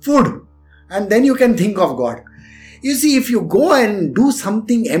and then you can think of God. You see, if you go and do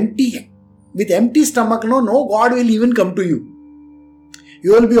something empty, with empty stomach, no God will even come to you.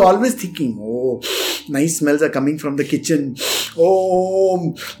 You will be always thinking, oh, nice smells are coming from the kitchen.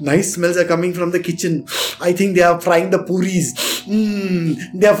 Oh, nice smells are coming from the kitchen. I think they are frying the puris.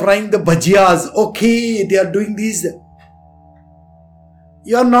 They are frying the bhajiyas. Okay, they are doing this.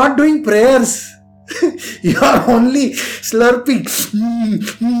 You are not doing prayers. You are only slurping.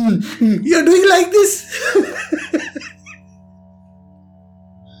 You are doing like this.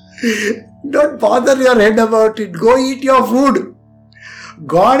 Don't bother your head about it. Go eat your food.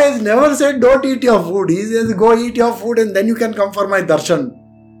 God has never said don't eat your food. He says go eat your food and then you can come for my darshan.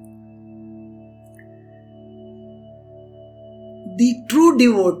 The true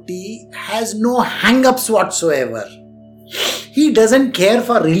devotee has no hang-ups whatsoever. He doesn't care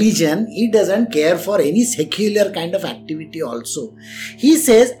for religion. He doesn't care for any secular kind of activity also. He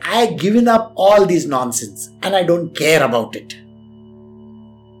says, I have given up all this nonsense and I don't care about it.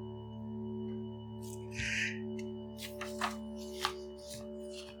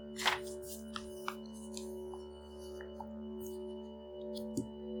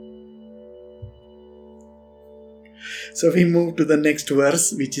 So we move to the next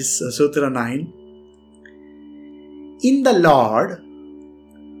verse, which is Sutra 9. In the Lord,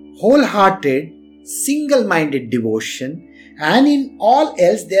 wholehearted, single-minded devotion, and in all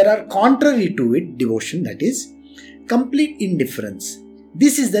else there are contrary to it devotion, that is, complete indifference.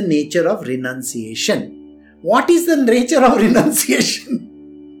 This is the nature of renunciation. What is the nature of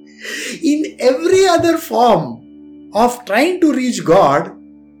renunciation? In every other form of trying to reach God,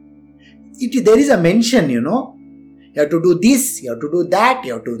 there is a mention, You have to do this, you have to do that,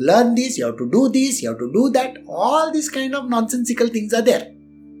 you have to learn this, you have to do this, you have to do that. All these kind of nonsensical things are there.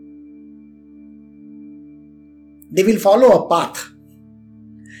 They will follow a path,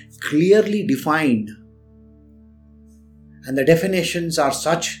 clearly defined. And the definitions are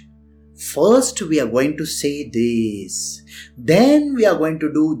such. First we are going to say this, then we are going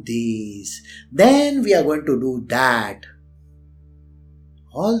to do this, then we are going to do that.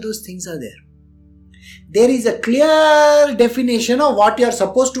 All those things are there. There is a clear definition of what you are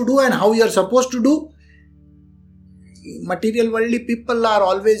supposed to do and how you are supposed to do. Material worldly people are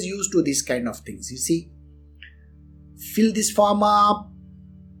always used to this kind of things. You see, fill this form up.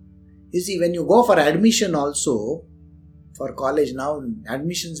 You see, when you go for admission also, for college now,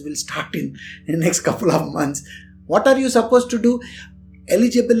 admissions will start in the next couple of months. What are you supposed to do?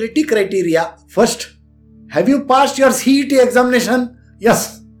 Eligibility criteria. First, have you passed your CET examination?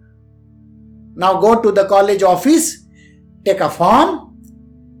 Yes. Now go to the college office, take a form.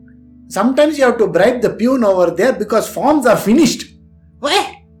 Sometimes you have to bribe the peon over there because forms are finished.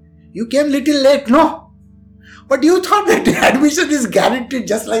 Why? You came little late, no? But you thought that admission is guaranteed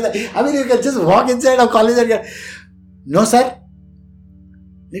just like that. I mean, you can just walk inside a college and get... No, sir.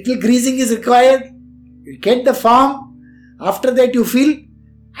 Little greasing is required. You get the form. After that, you fill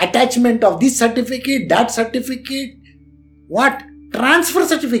attachment of this certificate, that certificate. What? Transfer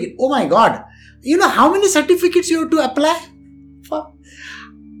certificate. Oh my God. You know how many certificates you have to apply for?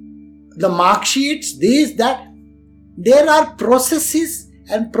 The mark sheets, this, that. There are processes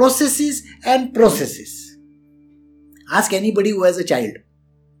and processes and processes. Ask anybody who has a child.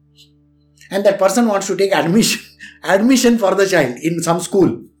 And that person wants to take admission for the child in some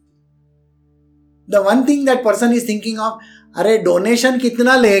school. The one thing that person is thinking of, Arey, donation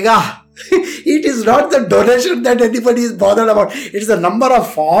kitna lega? It is not the donation that anybody is bothered about. It is the number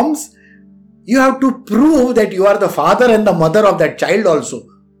of forms. You have to prove that you are the father and the mother of that child also.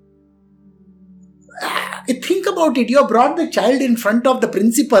 Think about it. You have brought the child in front of the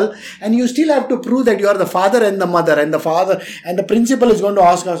principal and you still have to prove that you are the father and the mother, and the principal is going to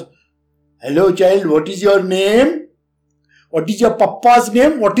ask us, hello child, what is your name? What is your papa's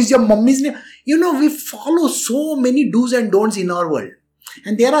name? What is your mummy's name? You know, we follow so many do's and don'ts in our world.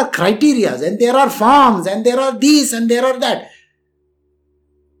 And there are criterias, and there are forms, and there are this, and there are that.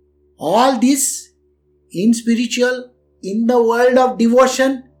 All this in spiritual, in the world of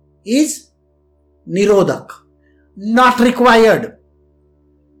devotion is nirodhak. Not required.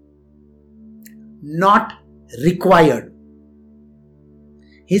 Not required.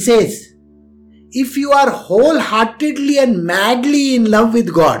 He says, if you are wholeheartedly and madly in love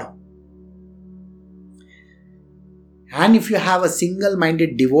with God, and if you have a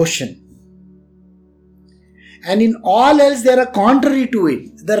single-minded devotion, and in all else there are contrary to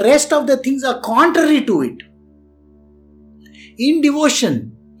it, the rest of the things are contrary to it. In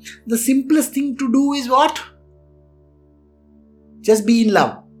devotion, the simplest thing to do is what? Just be in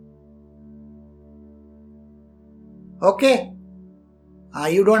love. Okay?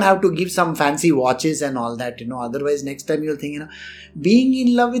 You don't have to give some fancy watches and all that, otherwise next time you'll think, being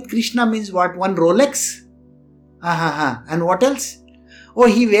in love with Krishna means what? One Rolex? And what else? Oh,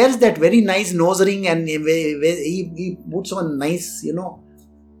 he wears that very nice nose ring and he puts on nice,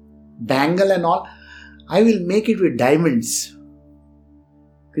 bangle and all. I will make it with diamonds.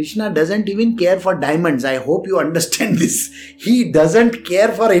 Krishna doesn't even care for diamonds. I hope you understand this. He doesn't care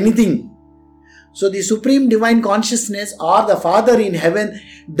for anything. So the Supreme Divine Consciousness or the Father in heaven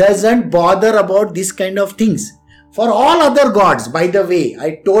doesn't bother about this kind of things. For all other gods, by the way,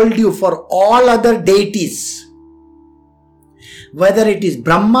 I told you, for all other deities, whether it is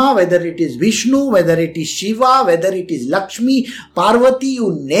Brahma, whether it is Vishnu, whether it is Shiva, whether it is Lakshmi, Parvati,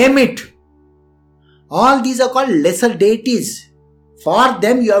 you name it. All these are called lesser deities. For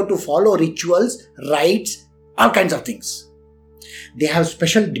them you have to follow rituals, rites, all kinds of things. They have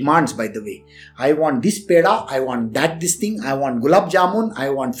special demands, by the way. I want this peda, I want this thing, I want gulab jamun, I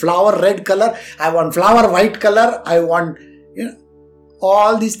want flower red color, I want flower white color, I want,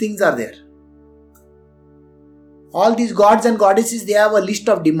 all these things are there. All these gods and goddesses, they have a list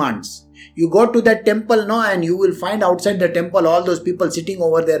of demands. You go to that temple, and you will find outside the temple all those people sitting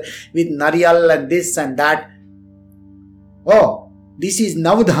over there with nariyal and this and that. Oh, this is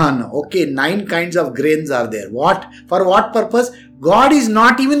Navdhan. Okay, 9 kinds of grains are there. What? For what purpose? God is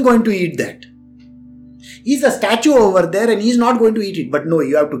not even going to eat that. He's a statue over there and he's not going to eat it. But no,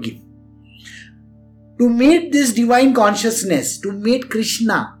 you have to give. To meet this divine consciousness, to meet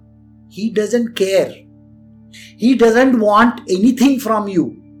Krishna, he doesn't care. He doesn't want anything from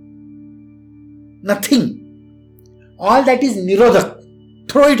you. Nothing. All that is nirodhak.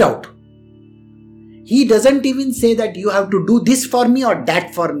 Throw it out. He doesn't even say that you have to do this for me or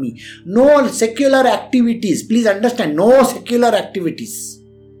that for me. No secular activities. Please understand, no secular activities.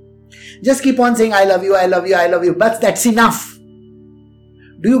 Just keep on saying, I love you, I love you, I love you. But that's enough.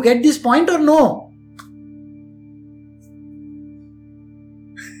 Do you get this point or no?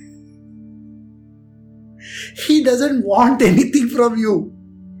 doesn't want anything from you.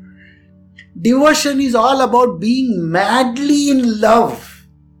 Devotion is all about being madly in love.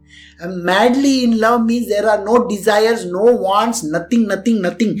 And madly in love means there are no desires, no wants, nothing.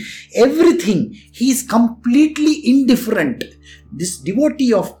 Everything. He is completely indifferent. This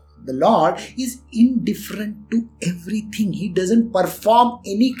devotee of the Lord is indifferent to everything. He doesn't perform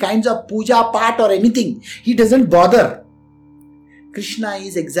any kinds of puja, part or anything. He doesn't bother. Krishna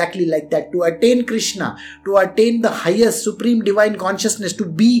is exactly like that. To attain Krishna, to attain the highest supreme divine consciousness, to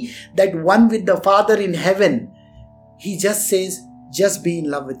be that one with the Father in heaven, he just says, just be in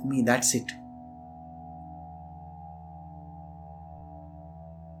love with me, that's it.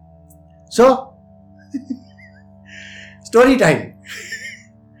 So, story time.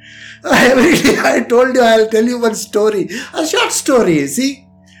 Every day I told you I'll tell you one story. A short story, see.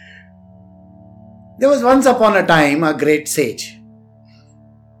 There was once upon a time a great sage.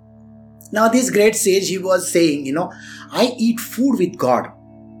 Now this great sage, he was saying, I eat food with God.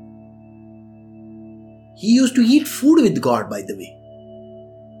 He used to eat food with God, by the way.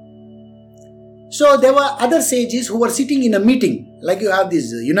 So there were other sages who were sitting in a meeting. Like you have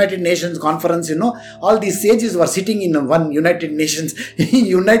this United Nations conference, all these sages were sitting in one United Nations,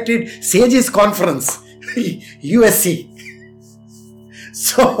 United Sages Conference, USC.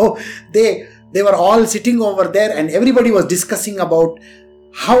 So they were all sitting over there and everybody was discussing about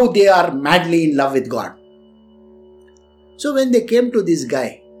how they are madly in love with God. So when they came to this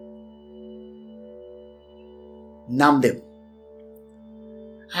guy, Namdev,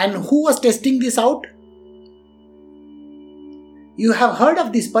 and who was testing this out? You have heard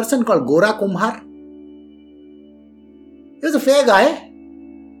of this person called Gora Kumhar? He was a fair guy.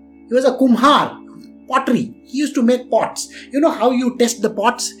 He was a Kumhar, pottery. He used to make pots. You know how you test the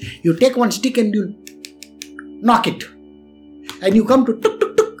pots? You take one stick and you knock it. And you come to tuk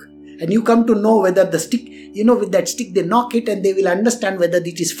tuk tuk. And you come to know whether the stick, with that stick they knock it and they will understand whether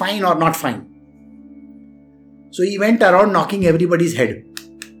it is fine or not fine. So he went around knocking everybody's head.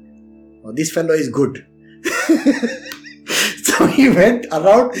 Oh, this fellow is good. So he went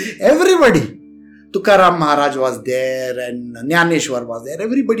around everybody. Tukaram Maharaj was there and Jnaneshwar was there.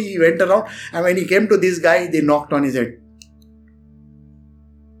 Everybody he went around, and when he came to this guy, they knocked on his head.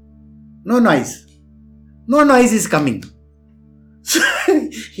 No noise. No noise is coming.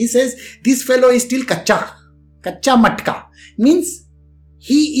 He says, this fellow is still kacha. Kacha matka. Means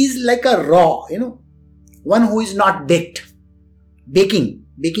he is like a raw, one who is not baked. Baking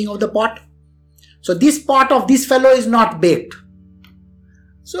of the pot. So this pot of this fellow is not baked.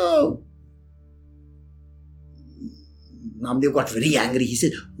 So Namdev got very angry. He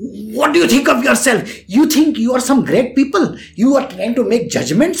said, what do you think of yourself? You think you are some great people? You are trying to make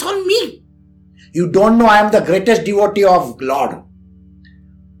judgments on me? You don't know I am the greatest devotee of Lord.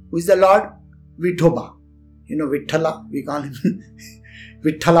 Who is the Lord? Vithoba. Vithala, we call him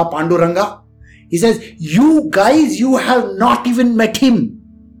Vithala Panduranga. He says, you guys, you have not even met him.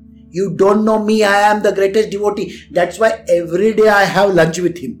 You don't know me, I am the greatest devotee. That's why every day I have lunch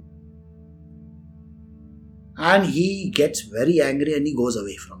with him. And he gets very angry and he goes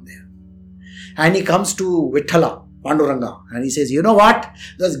away from there. And he comes to Vithala, Panduranga, and he says, you know what?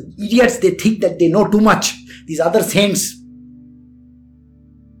 Those idiots, they think that they know too much. These other saints,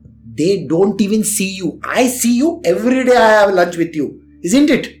 they don't even see you. I see you every day. I have lunch with you. Isn't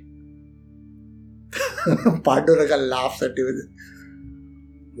it? Panduranga laughs at him.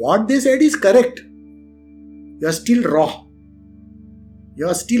 What they said is correct. You are still raw. You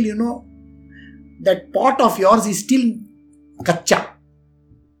are still, that pot of yours is still kacha.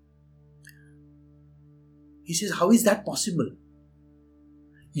 He says, how is that possible?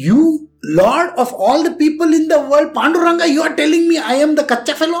 You, Lord of all the people in the world, Panduranga, you are telling me I am the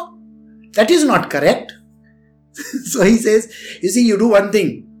kacha fellow? That is not correct. So he says, you do one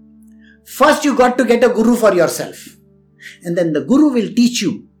thing. First you got to get a guru for yourself. And then the guru will teach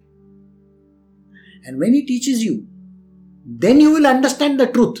you. And when he teaches you, then you will understand the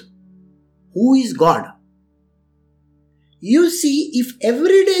truth. Who is God? You see, if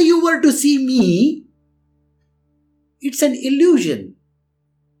every day you were to see me, it's an illusion.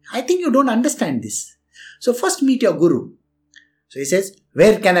 I think you don't understand this. So first meet your guru. So he says,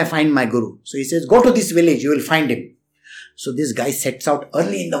 where can I find my guru? So he says, go to this village, you will find him. So this guy sets out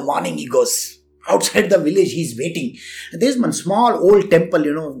early in the morning. He goes outside the village. He's waiting. And there's one small old temple,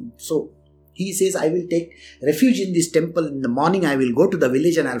 So he says, I will take refuge in this temple. In the morning, I will go to the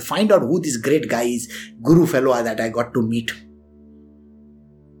village and I'll find out who this great guy is, guru fellow that I got to meet.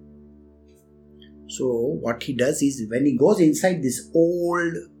 So what he does is, when he goes inside this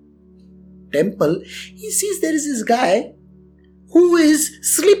old temple, he sees there is this guy who is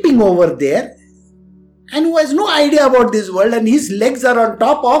sleeping over there. and who has no idea about this world, and his legs are on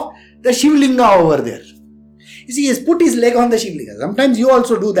top of the Shivlinga over there. You see, he has put his leg on the Shivlinga. Sometimes you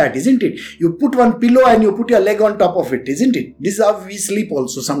also do that, isn't it? You put one pillow and you put your leg on top of it, isn't it? This is how we sleep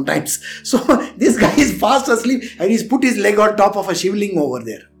also sometimes. So this guy is fast asleep and he's put his leg on top of a Shivling over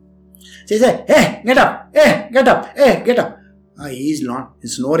there. So he says, hey, get up, hey, get up, hey, get up. He is not,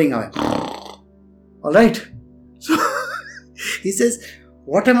 he's snoring away. Alright. So he says,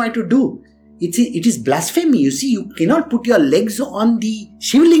 what am I to do? It is blasphemy. You see, you cannot put your legs on the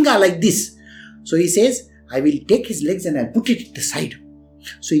Shivlinga like this. So he says, I will take his legs and I'll put it at the side.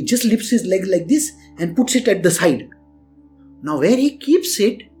 So he just lifts his leg like this and puts it at the side. Now where he keeps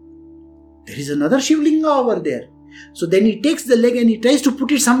it, there is another Shivlinga over there. So then he takes the leg and he tries to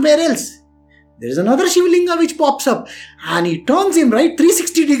put it somewhere else. There is another Shivlinga which pops up and he turns him right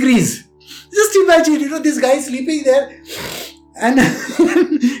 360 degrees. Just imagine, this guy is sleeping there and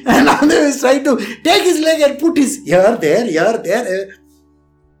Namdev is trying to take his leg and put his here, there.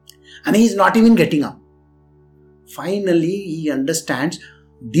 And he is not even getting up. Finally, he understands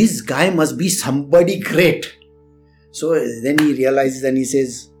this guy must be somebody great. So then he realizes and he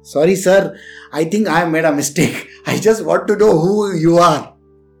says, sorry sir, I think I have made a mistake. I just want to know who you are.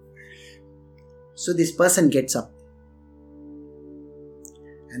 So this person gets up.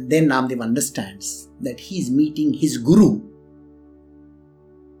 And then Namdev understands that he is meeting his guru.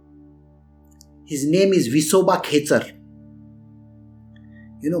 His name is Visoba Khechar.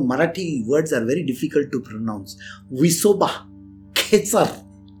 Marathi words are very difficult to pronounce. Visoba Khechar.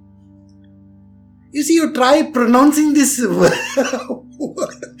 You see, you try pronouncing this word.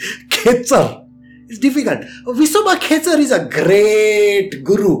 Khechar. It's difficult. Visoba Khechar is a great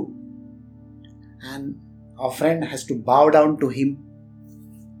guru. And our friend has to bow down to him.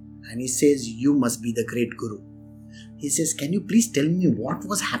 And he says, you must be the great guru. He says, can you please tell me what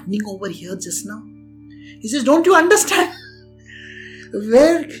was happening over here just now? He says, don't you understand?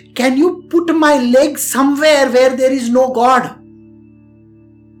 Where can you put my leg somewhere where there is no God?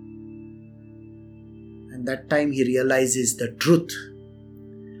 And that time he realizes the truth.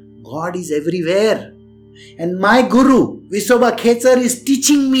 God is everywhere. And my guru, Visoba Khechar, is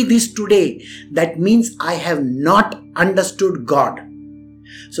teaching me this today. That means I have not understood God.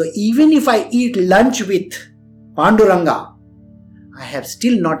 So even if I eat lunch with Panduranga, I have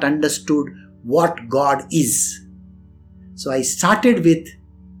still not understood what God is. So I started with,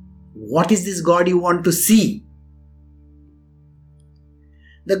 what is this God you want to see?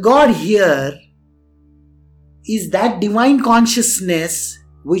 The God here is that divine consciousness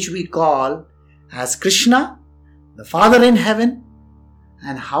which we call as Krishna, the Father in heaven.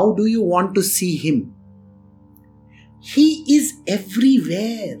 And how do you want to see Him? He is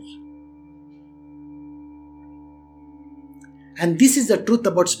everywhere. And this is the truth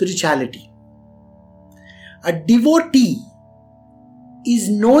about spirituality. A devotee is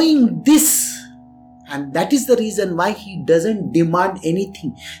knowing this, and that is the reason why he doesn't demand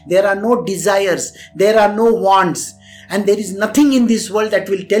anything. There are no desires, there are no wants, and there is nothing in this world that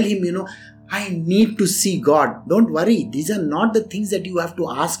will tell him, I need to see God. Don't worry, these are not the things that you have to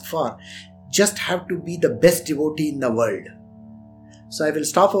ask for. Just have to be the best devotee in the world. So I will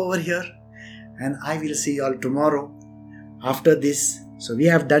stop over here and I will see you all tomorrow after this. So we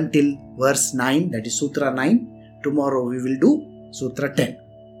have done till verse 9, that is Sutra 9. Tomorrow we will do Sutra 10.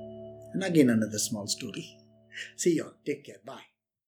 And again another small story. See you all. Take care. Bye.